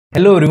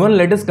Hello everyone,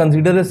 let us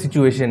consider a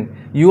situation.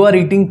 You are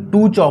eating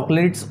 2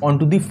 chocolates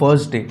onto the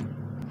first day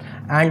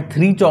and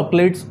 3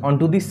 chocolates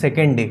onto the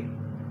second day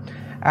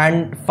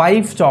and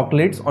 5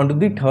 chocolates onto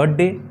the third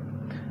day,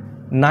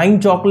 9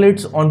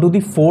 chocolates onto the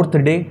fourth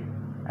day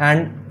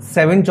and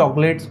 7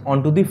 chocolates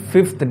onto the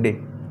fifth day.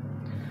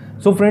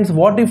 So friends,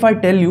 what if I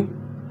tell you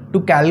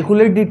to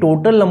calculate the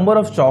total number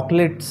of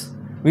chocolates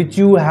which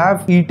you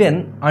have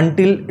eaten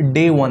until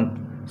day 1?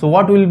 So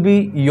what will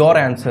be your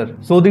answer?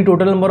 So the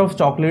total number of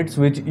chocolates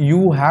which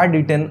you had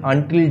eaten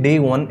until day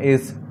 1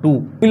 is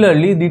 2.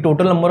 Similarly, the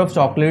total number of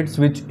chocolates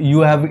which you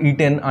have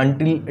eaten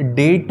until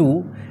day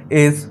 2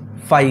 is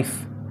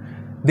 5.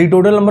 The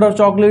total number of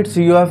chocolates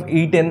you have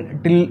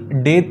eaten till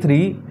day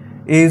 3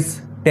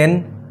 is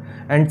 10.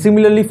 And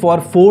similarly for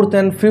 4th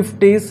and 5th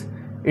days,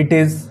 it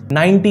is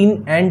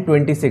 19 and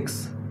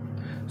 26.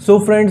 So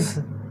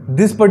friends,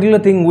 this particular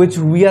thing which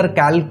we are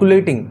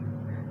calculating,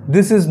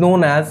 this is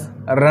known as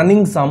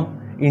running sum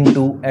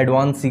into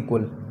advanced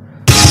SQL.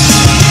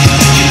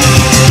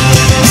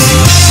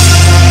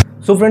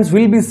 So friends,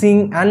 we'll be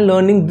seeing and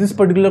learning this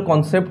particular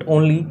concept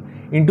only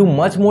into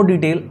much more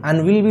detail,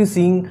 and we'll be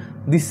seeing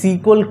the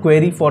SQL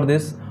query for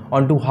this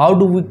onto how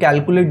do we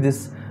calculate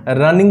this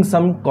running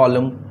sum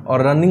column or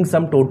running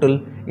sum total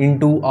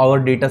into our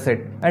data set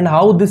and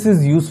how this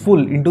is useful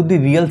into the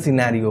real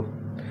scenario.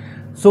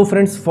 So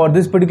friends, for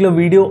this particular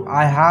video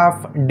I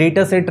have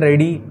data set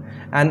ready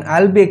and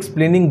I'll be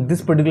explaining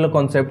this particular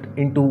concept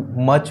into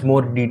much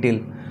more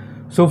detail.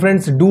 So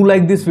friends, do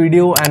like this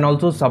video and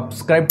also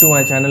subscribe to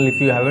my channel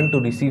if you haven't, to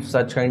receive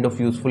such kind of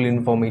useful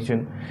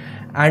information.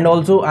 And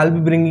also I'll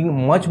be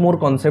bringing much more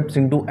concepts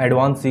into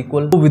advanced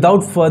SQL. So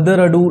without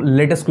further ado,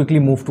 let us quickly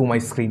move to my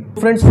screen.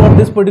 Friends, for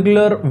this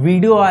particular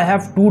video I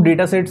have 2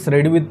 data sets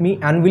ready with me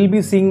and we'll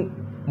be seeing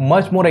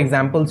much more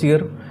examples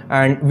here,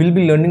 and we'll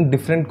be learning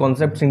different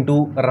concepts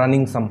into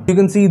running sum. You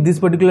can see this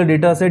particular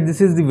data set,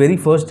 this is the very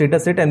first data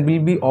set, and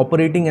we'll be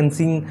operating and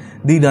seeing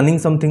the running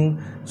sum thing.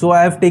 So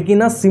I have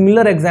taken a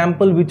similar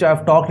example which I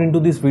have talked into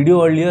this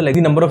video earlier, like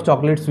the number of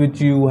chocolates which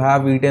you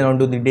have eaten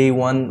onto the day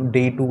 1,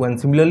 day 2, and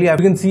similarly you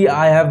can see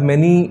I have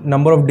many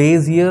number of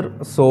days here.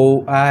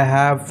 So I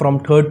have from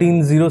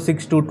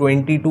 1306 to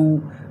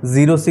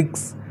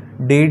 2206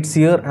 dates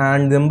here,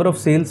 and the number of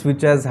sales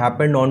which has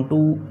happened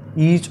onto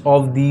each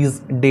of these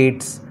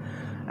dates.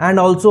 And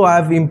also I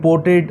have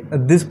imported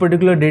this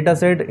particular data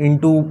set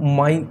into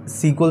my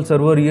SQL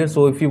server here.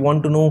 So if you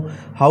want to know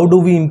how do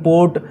we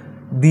import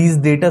these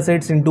data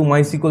sets into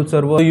my SQL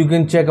server, so you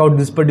can check out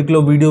this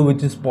particular video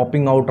which is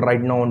popping out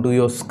right now onto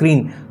your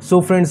screen.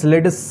 So friends,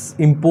 let us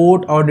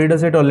import our data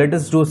set, or let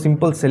us do a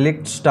simple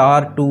select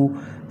star to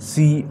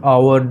see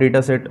our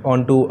data set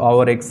onto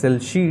our Excel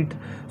sheet.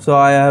 So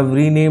I have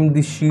renamed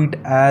the sheet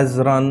as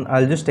run.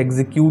 I'll just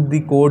execute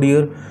the code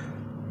here.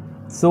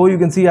 So you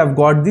can see I've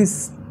got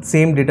this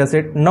same data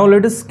set. Now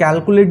let us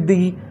calculate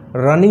the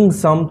running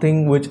sum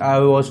thing which I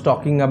was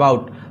talking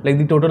about, like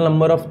the total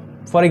number of,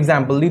 for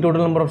example, the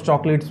total number of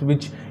chocolates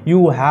which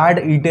you had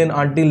eaten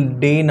until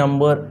day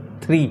number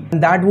 3,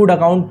 and that would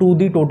account to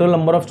the total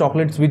number of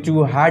chocolates which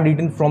you had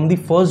eaten from the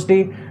first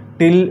day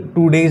till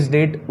today's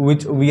date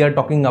which we are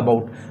talking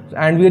about,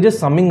 and we are just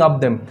summing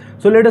up them.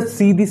 So let us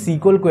see the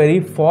SQL query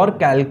for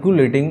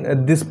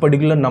calculating this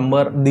particular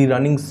number, the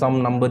running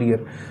sum number here.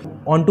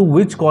 Onto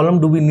which column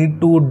do we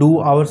need to do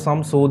our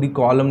sum? So the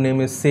column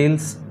name is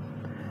sales,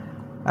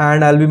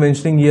 and I'll be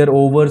mentioning here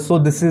over. So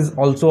this is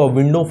also a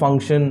window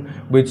function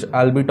which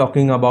I'll be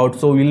talking about.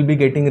 So we'll be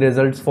getting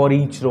results for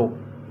each row.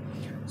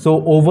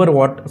 So over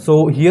what?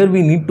 So here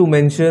we need to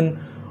mention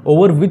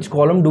over which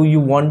column do you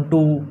want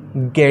to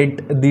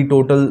get the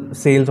total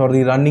sales or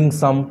the running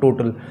sum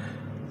total.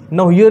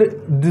 Now here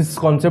this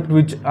concept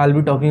which I'll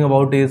be talking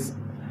about is,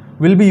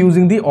 we'll be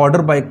using the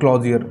order by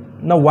clause here.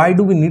 Now why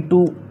do we need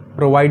to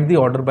provide the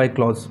order by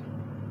clause?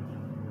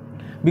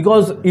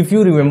 Because if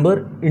you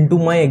remember into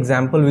my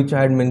example which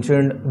I had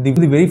mentioned the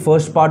very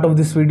first part of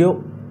this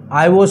video,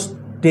 I was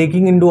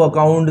taking into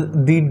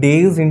account the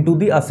days into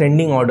the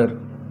ascending order.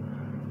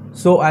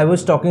 So I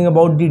was talking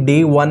about the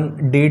day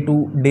 1, day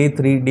 2, day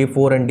 3, day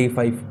 4 and day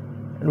 5.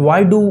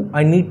 Why do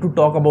I need to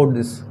talk about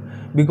this?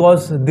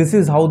 Because this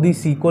is how the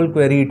SQL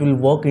query it will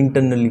work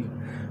internally.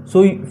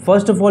 So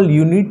first of all,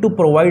 you need to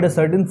provide a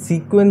certain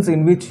sequence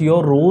in which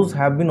your rows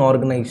have been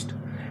organized,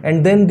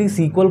 and then the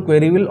SQL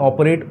query will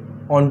operate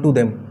onto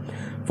them.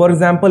 For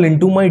example,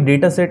 into my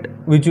data set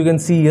which you can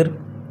see here,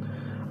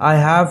 I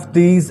have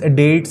these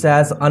dates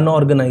as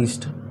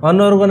unorganized.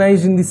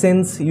 Unorganized in the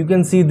sense, you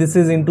can see this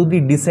is into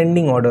the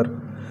descending order.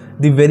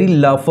 The very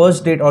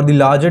first date or the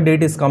larger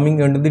date is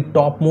coming into the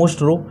topmost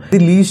row, the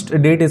least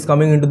date is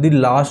coming into the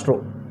last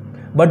row.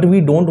 But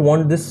we don't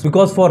want this,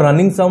 because for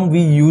running sum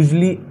we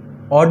usually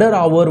order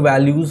our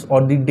values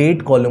or the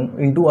date column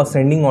into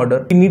ascending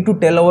order. We need to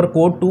tell our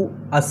code to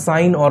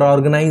assign or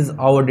organize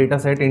our data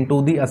set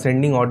into the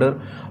ascending order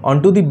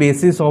onto the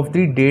basis of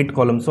the date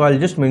column. So I'll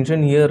just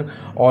mention here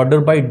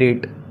order by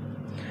date,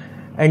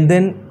 and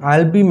then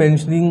I'll be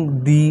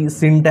mentioning the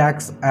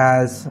syntax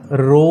as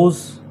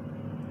rows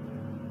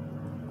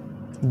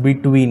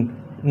between.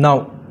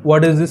 Now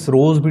what is this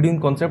rows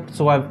between concept.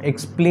 So I've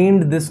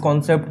explained this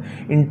concept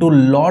into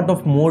lot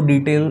of more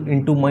detail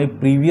into my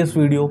previous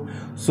video,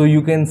 so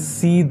you can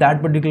see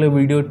that particular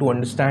video to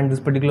understand this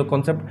particular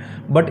concept.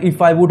 But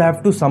if I would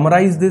have to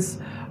summarize this,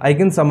 I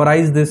can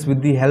summarize this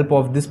with the help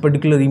of this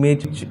particular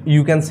image which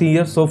you can see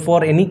here. So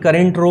for any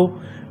current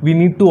row, we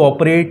need to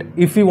operate,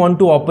 if we want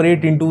to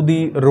operate into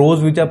the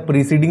rows which are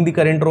preceding the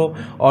current row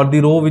or the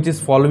row which is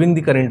following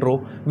the current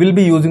row, we'll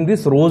be using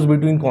this rows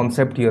between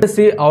concept here. Let's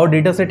say our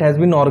data set has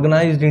been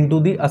organized into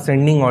the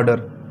ascending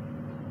order.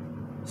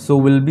 So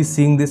we'll be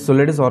seeing this. So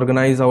let us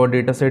organize our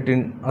data set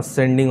in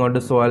ascending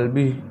order. So I'll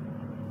be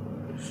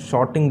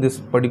sorting this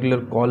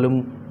particular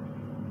column.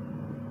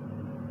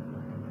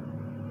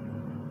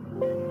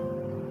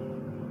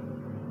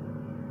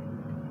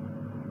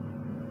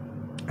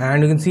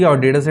 And you can see our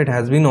data set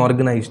has been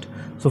organized.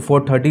 So for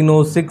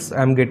 1306,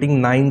 I'm getting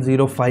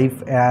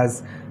 905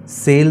 as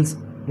sales,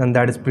 and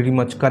that is pretty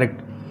much correct.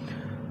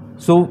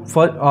 So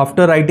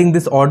after writing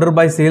this order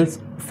by sales,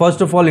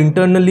 first of all,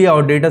 internally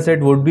our data set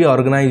would be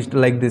organized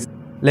like this.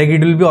 Like it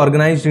will be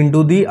organized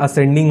into the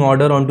ascending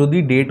order onto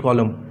the date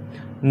column.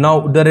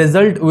 Now the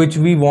result which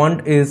we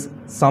want is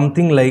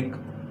something like,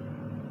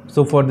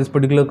 so for this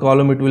particular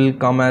column it will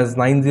come as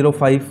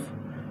 905.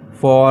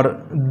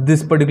 For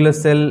this particular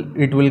cell,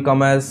 it will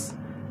come as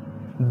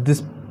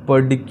this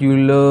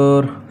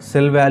particular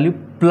cell value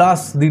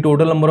plus the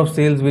total number of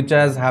sales which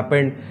has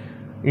happened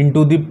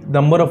into the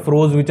number of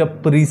rows which are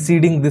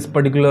preceding this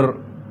particular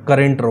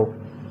current row.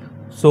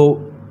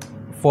 So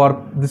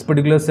for this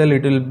particular cell,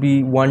 it will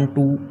be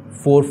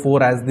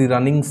 1244 as the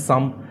running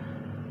sum.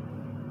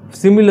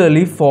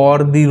 Similarly,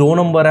 for the row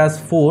number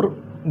as 4,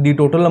 the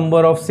total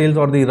number of sales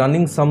or the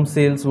running sum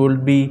sales will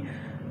be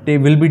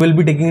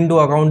taking into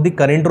account the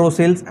current row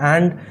sales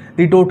and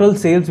the total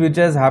sales which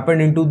has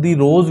happened into the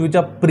rows which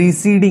are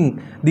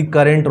preceding the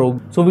current row.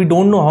 So we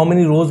don't know how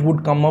many rows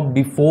would come up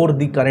before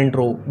the current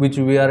row which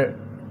we are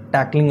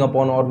tackling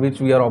upon or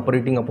which we are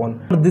operating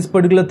upon. This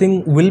particular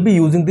thing will be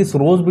using this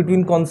rows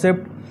between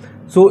concept.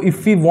 So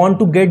if we want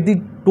to get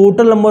the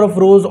total number of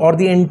rows or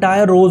the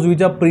entire rows which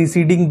are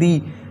preceding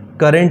the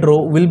current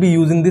row, will be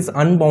using this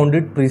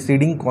unbounded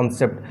preceding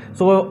concept.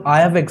 So I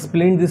have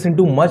explained this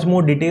into much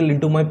more detail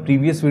into my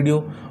previous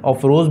video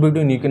of rows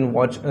between. You can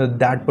watch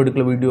that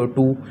particular video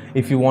too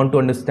if you want to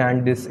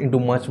understand this into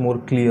much more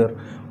clear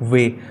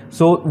way.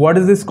 So what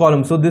is this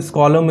column? So this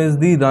column is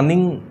the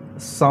running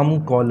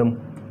sum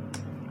column,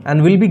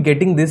 and we'll be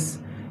getting this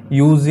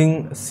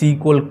using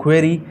SQL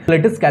query.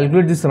 Let us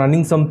calculate this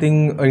running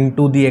something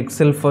into the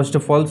Excel first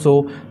of all.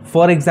 So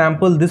for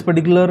example, this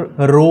particular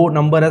row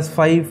number has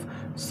 5.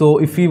 So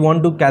if we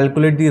want to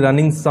calculate the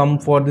running sum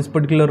for this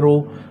particular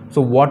row,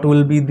 so what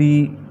will be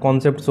the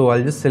concept? So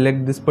I'll just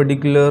select this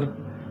particular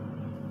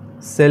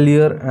cell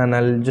here and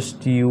I'll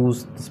just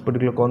use this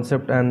particular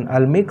concept, and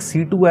I'll make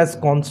C2 as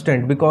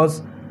constant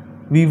because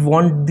we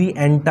want the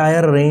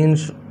entire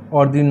range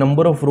or the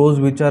number of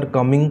rows which are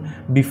coming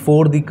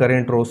before the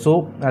current row.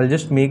 So I'll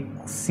just make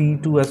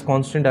C2 as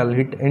constant. I'll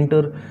hit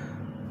enter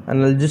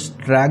and I'll just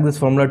drag this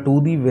formula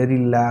to the very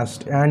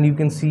last, and you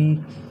can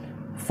see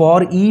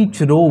for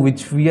each row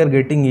which we are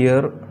getting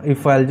here,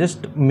 if I'll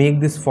just make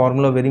this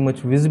formula very much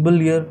visible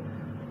here,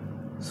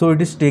 so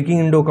it is taking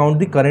into account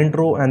the current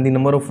row and the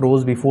number of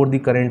rows before the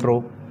current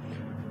row.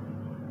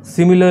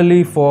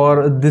 Similarly,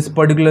 for this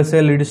particular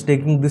cell, it is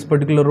taking this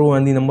particular row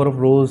and the number of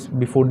rows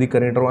before the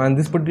current row. And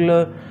this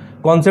particular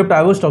concept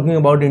I was talking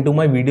about into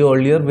my video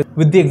earlier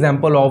with the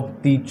example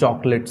of the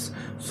chocolates.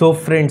 So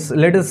friends,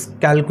 let us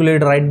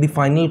write the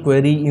final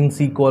query in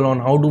SQL on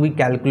how do we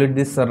calculate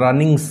this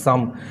running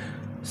sum.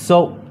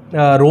 So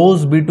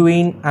rows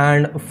between,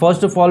 and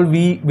first of all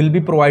we will be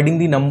providing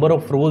the number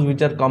of rows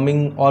which are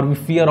coming, or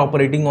if we are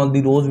operating on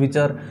the rows which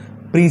are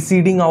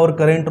preceding our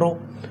current row.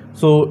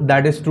 So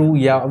that is true,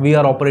 yeah, we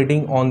are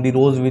operating on the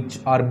rows which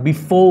are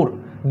before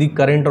the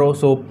current row.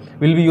 So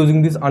we'll be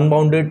using this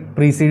unbounded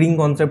preceding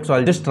concept. So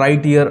I'll just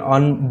write here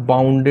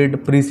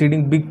unbounded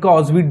preceding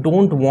because we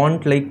don't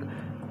want like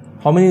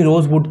how many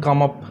rows would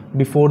come up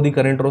before the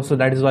current row. So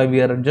that is why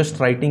we are just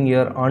writing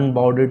here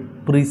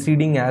unbounded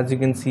preceding, as you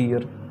can see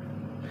here,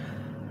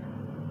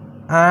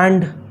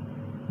 and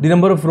the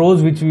number of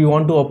rows which we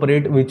want to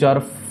operate which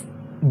are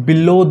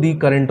below the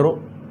current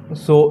row.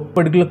 So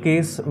particular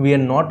case we are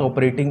not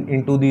operating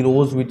into the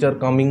rows which are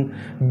coming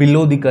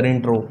below the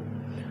current row.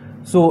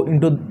 So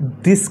into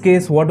this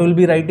case what we'll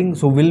be writing,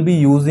 so we'll be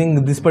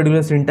using this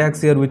particular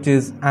syntax here which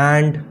is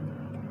and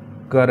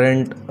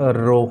current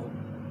row,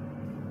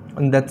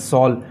 and that's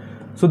all.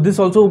 So this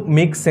also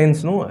makes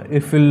sense, no,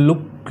 if we look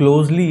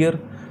closely here.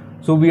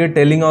 So we are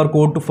telling our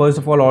code to first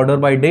of all order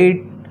by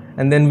date,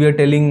 and then we are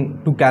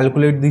telling to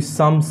calculate the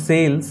sum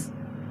sales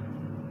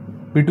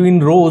between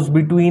rows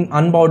between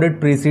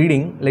unbounded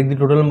preceding, like the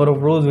total number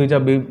of rows which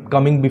are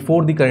coming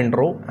before the current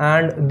row,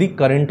 and the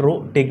current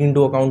row, taking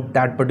into account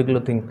that particular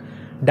thing,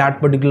 that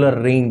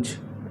particular range.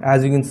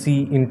 As you can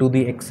see into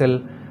the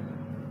Excel,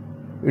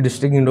 it is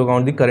taking into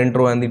account the current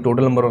row and the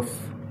total number of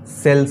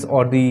cells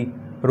or the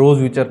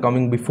rows which are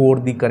coming before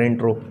the current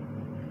row.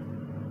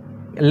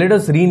 Let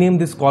us rename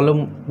this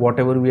column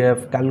whatever we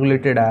have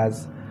calculated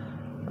as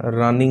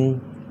running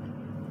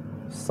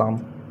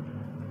sum,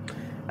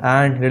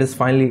 and let us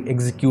finally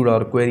execute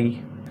our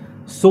query.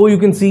 So you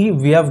can see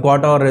we have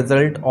got our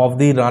result of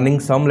the running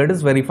sum. Let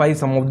us verify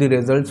some of the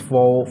results.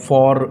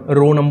 For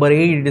row number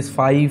 8, it is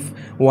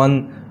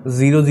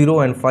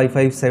 5100 and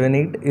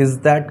 5578. Is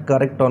that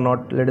correct or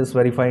not? Let us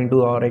verify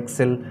into our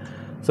Excel.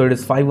 So it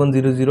is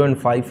 5100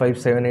 and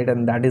 5578,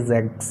 and that is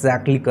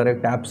exactly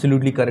correct,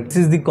 absolutely correct. This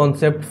is the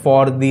concept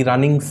for the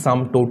running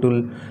sum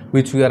total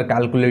which we are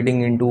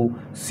calculating into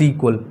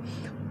SQL.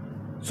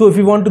 So if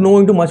you want to know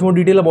into much more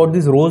detail about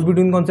this rows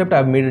between concept,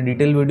 I've made a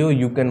detailed video.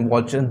 You can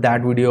watch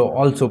that video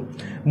also.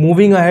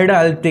 Moving ahead,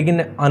 I'll take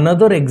in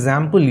another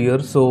example here.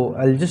 So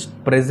I'll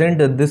just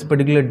present this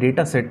particular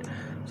data set.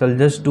 So I'll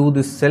just do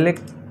this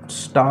select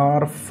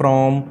star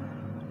from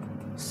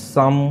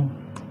sum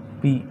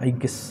p, I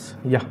guess.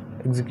 Yeah,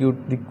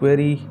 execute the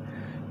query.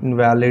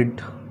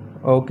 Invalid.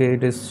 Okay,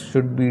 it is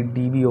should be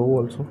dbo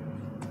also.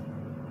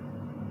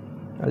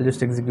 I'll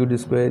just execute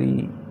this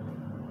query.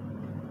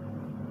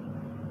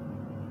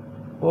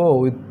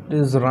 Oh, it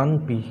is run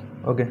p.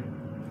 Okay,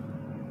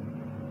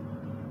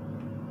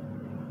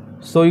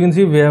 so you can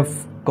see we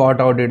have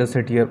got our data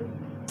set here.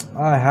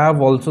 I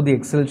have also the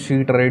Excel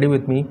sheet ready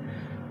with me,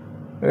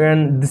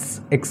 and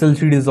this Excel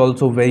sheet is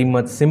also very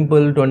much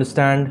simple to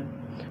understand.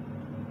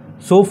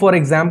 So for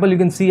example, you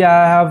can see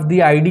I have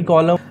the ID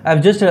column.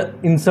 I've just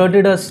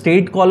inserted a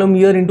state column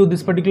here into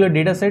this particular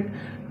data set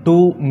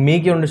to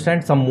make you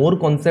understand some more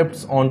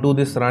concepts onto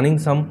this running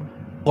sum.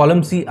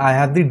 Column C, I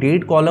have the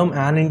date column,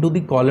 and into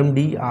the column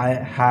D, I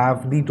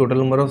have the total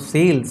number of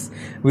sales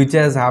which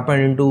has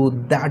happened into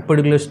that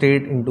particular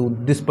state, into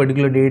this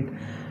particular date,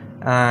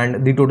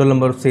 and the total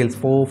number of sales.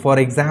 For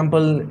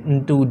example,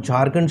 into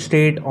Jharkhand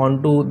state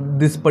onto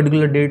this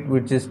particular date,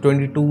 which is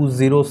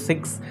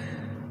 2206,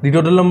 the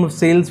total number of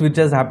sales which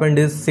has happened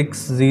is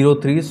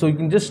 603. So you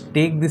can just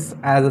take this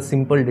as a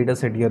simple data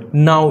set here.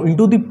 Now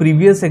into the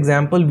previous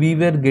example, we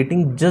were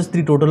getting just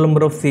the total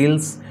number of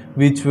sales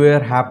which were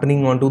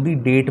happening onto the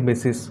date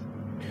basis,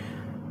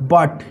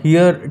 but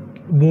here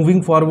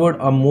moving forward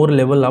a more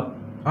level up,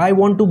 I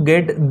want to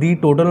get the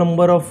total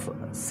number of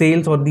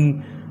sales or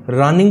the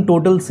running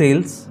total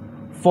sales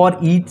for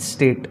each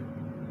state.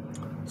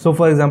 So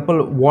for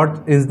example,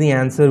 what is the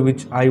answer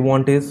which I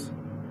want is,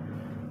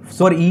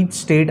 for each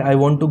state I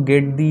want to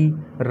get the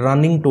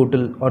running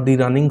total or the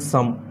running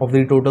sum of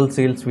the total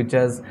sales which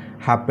has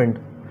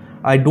happened.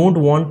 I don't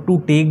want to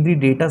take the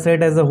data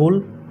set as a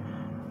whole.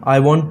 I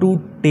want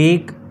to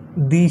take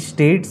the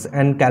states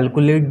and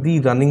calculate the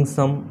running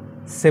sum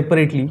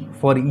separately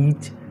for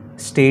each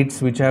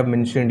states which I have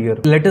mentioned here.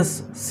 Let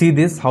us see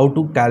this, how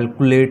to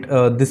calculate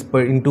this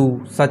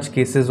into such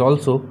cases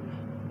also.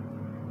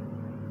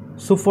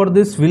 So for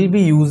this we'll be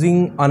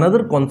using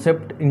another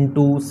concept into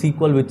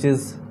SQL, which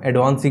is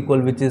advanced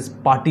SQL, which is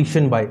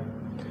partition by.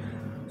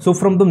 So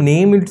from the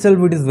name itself,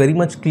 it is very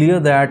much clear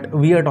that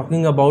we are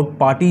talking about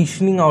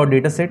partitioning our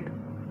data set.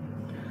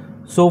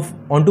 So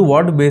onto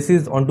what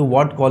basis, onto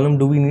what column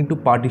do we need to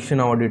partition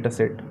our data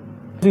set?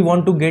 We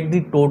want to get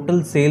the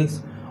total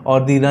sales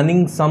or the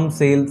running sum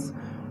sales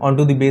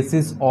onto the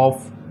basis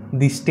of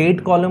the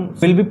state column.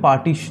 We'll be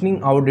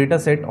partitioning our data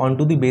set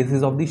onto the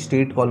basis of the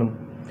state column.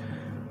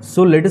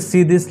 So let us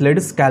see this, let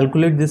us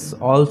calculate this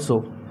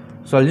also.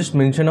 So I'll just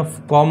mention a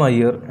comma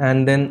here,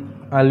 and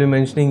then I'll be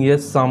mentioning here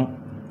sum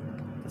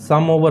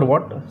over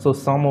what? So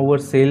sum over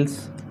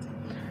sales,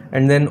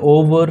 and then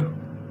over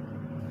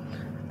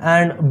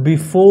and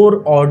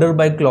before order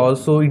by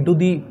clause. So into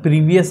the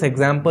previous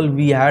example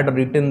we had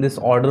written this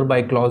order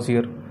by clause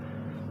here.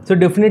 So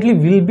definitely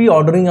we'll be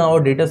ordering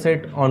our data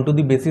set onto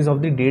the basis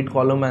of the date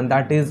column, and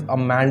that is a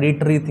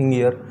mandatory thing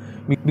here,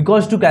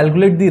 because to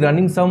calculate the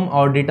running sum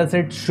our data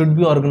set should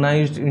be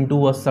organized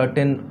into a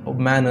certain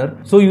manner.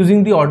 So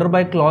using the order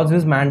by clause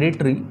is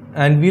mandatory,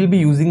 and we'll be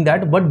using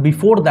that. But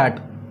before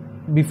that,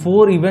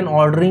 before even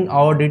ordering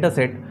our data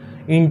set,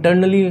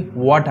 internally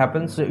what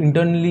happens? So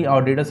internally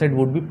our data set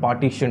would be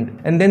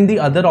partitioned, and then the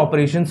other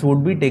operations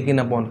would be taken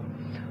upon.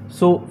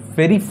 So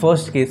very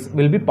first case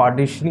will be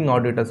partitioning our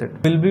data set.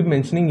 We'll be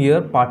mentioning here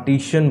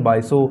partition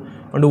by. So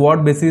onto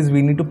what basis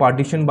we need to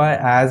partition by,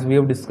 as we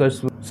have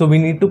discussed. So we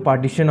need to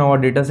partition our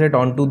data set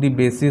onto the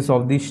basis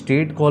of the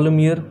state column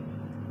here,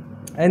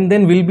 and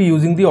then we'll be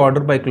using the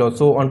order by clause.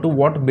 So onto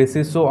what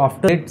basis? So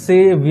after, let's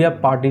say we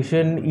have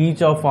partitioned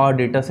each of our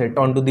data set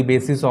onto the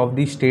basis of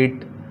the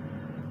state.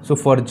 So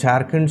for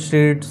Jharkhand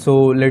state, so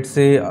let's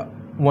say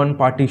one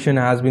partition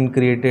has been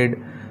created.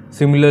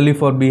 Similarly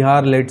for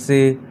Bihar, let's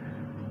say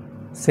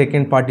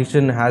second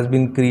partition has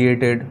been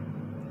created.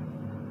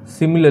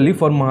 Similarly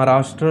for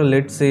Maharashtra,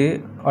 let's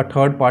say a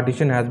third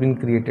partition has been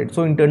created.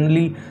 So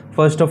internally,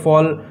 first of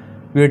all,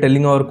 we are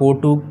telling our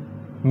code to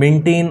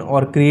maintain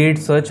or create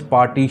such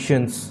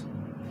partitions.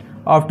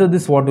 After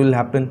this, what will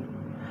happen?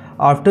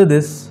 After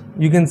this,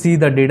 you can see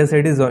the data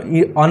set is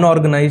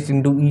unorganized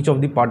into each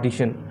of the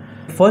partition.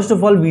 First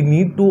of all, we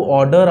need to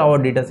order our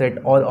data set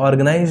or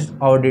organize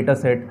our data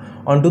set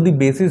onto the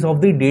basis of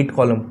the date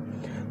column.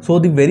 So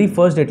the very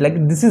first date,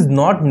 like this is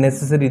not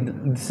necessary,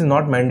 this is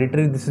not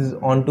mandatory, this is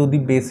onto the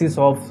basis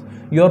of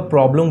your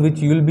problem which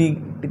you will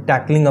be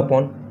tackling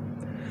upon.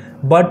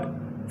 But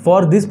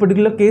for this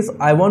particular case,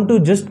 I want to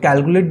just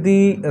calculate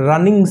the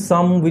running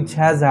sum which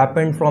has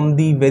happened from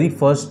the very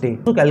first day.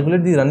 To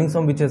calculate the running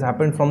sum which has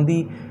happened from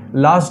the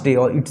last day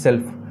or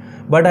itself.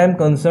 But I am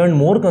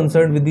more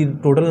concerned with the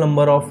total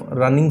number of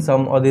running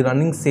sum or the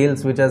running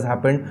sales which has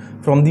happened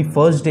from the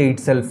first day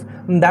itself.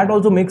 And that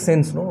also makes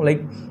sense, no?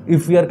 Like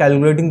if we are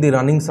calculating the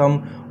running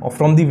sum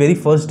from the very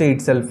first day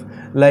itself,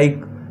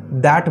 like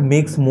that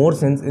makes more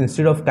sense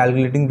instead of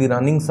calculating the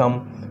running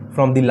sum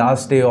from the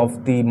last day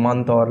of the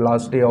month or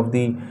last day of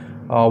the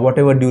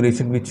whatever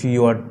duration which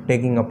you are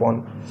taking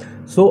upon.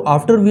 So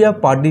after we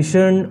have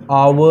partitioned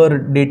our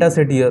data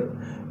set here,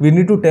 we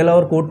need to tell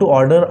our code to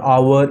order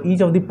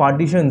each of the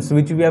partitions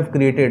which we have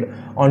created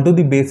onto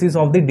the basis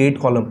of the date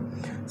column.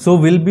 So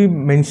we'll be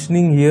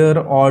mentioning here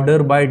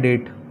order by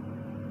date.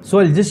 So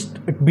I'll just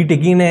be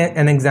taking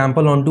an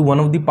example onto one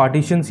of the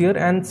partitions here,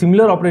 and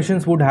similar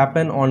operations would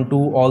happen onto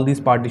all these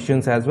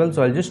partitions as well.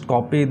 So I'll just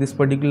copy this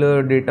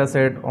particular data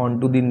set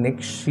onto the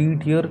next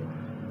sheet here.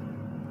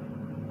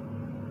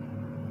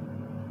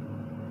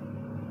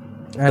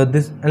 And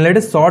let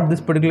us sort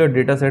this particular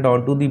data set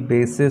onto the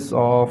basis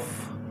of,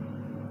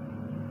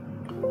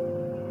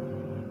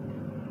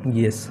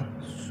 yes,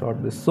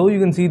 sort this. So you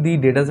can see the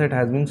data set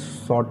has been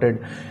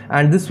sorted,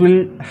 and this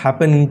will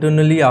happen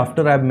internally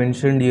after I've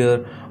mentioned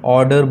here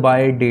order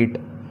by date.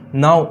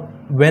 Now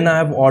when I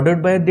have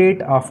ordered by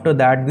date, after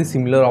that the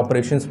similar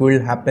operations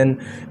will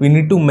happen. We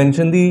need to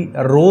mention the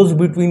rows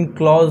between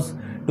clause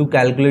to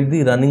calculate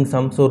the running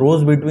sum. So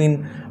rows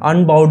between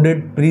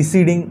unbounded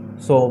preceding,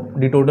 so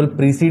the total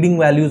preceding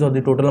values or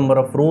the total number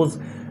of rows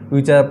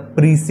which are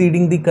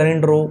preceding the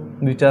current row,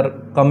 which are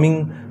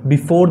coming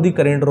before the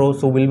current row.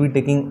 So we'll be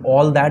taking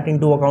all that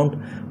into account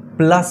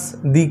plus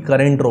the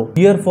current row.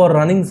 Here for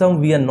running sum,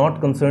 we are not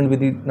concerned with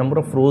the number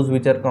of rows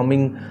which are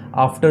coming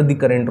after the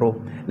current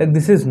row. Like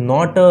this is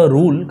not a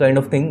rule kind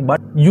of thing, but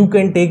you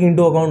can take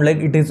into account, like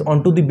it is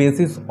onto the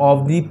basis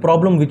of the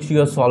problem which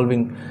you are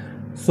solving.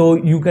 So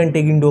you can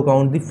take into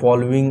account the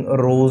following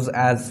rows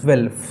as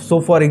well.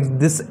 So for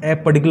this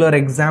particular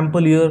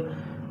example here,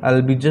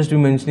 I'll be just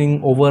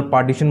mentioning over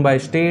partition by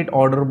state,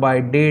 order by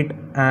date,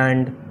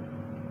 and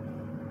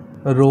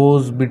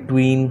rows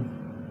between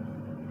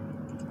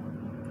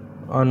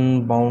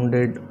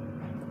unbounded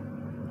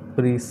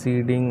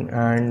preceding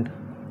and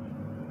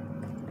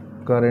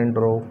current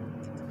row,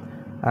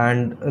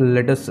 and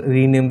let us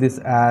rename this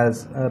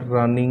as a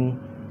running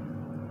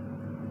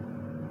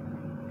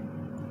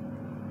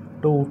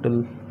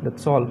total.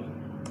 That's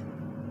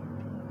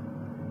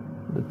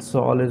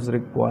all is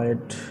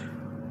required.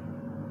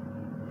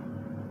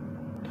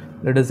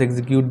 Let us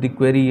execute the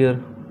query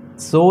here.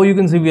 So you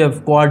can see we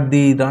have got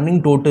the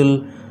running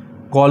total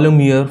column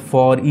here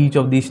for each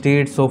of the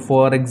states. So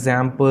for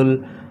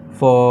example,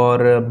 for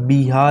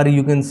Bihar,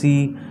 you can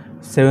see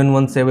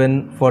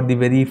 717 for the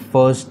very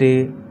first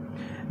day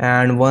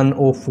and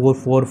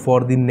 1044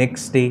 for the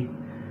next day.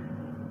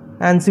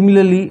 And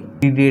similarly,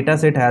 the data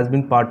set has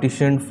been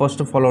partitioned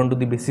first of all onto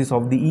the basis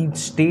of the each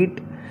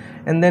state,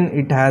 and then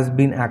it has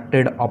been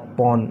acted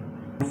upon.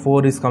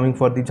 4 is coming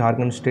for the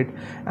Jharkhand state,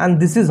 and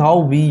this is how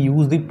we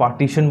use the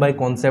partition by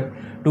concept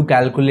to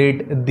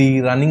calculate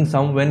the running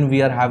sum when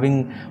we are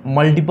having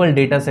multiple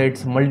data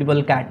sets,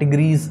 multiple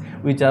categories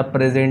which are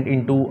present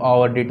into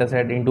our data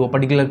set into a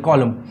particular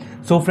column.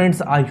 So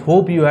friends, I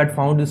hope you had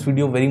found this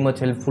video very much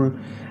helpful,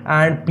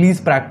 and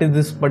please practice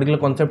this particular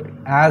concept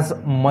as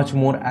much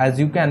more as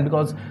you can,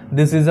 because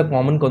this is a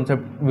common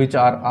concept which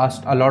are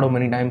asked a lot of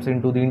many times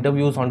into the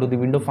interviews, onto the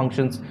window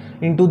functions,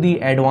 into the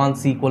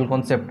advanced SQL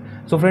concept.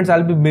 So friends,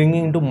 I'll be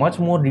bringing into much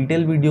more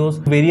detailed videos,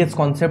 various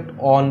concept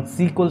on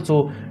SQL.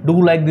 So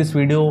do like this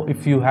video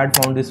if you had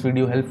found this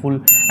video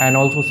helpful, and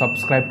also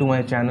subscribe to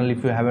my channel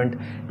if you haven't,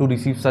 to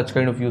receive such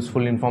kind of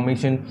useful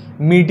information.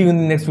 Meet you in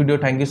the next video.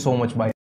 Thank you so much. Bye.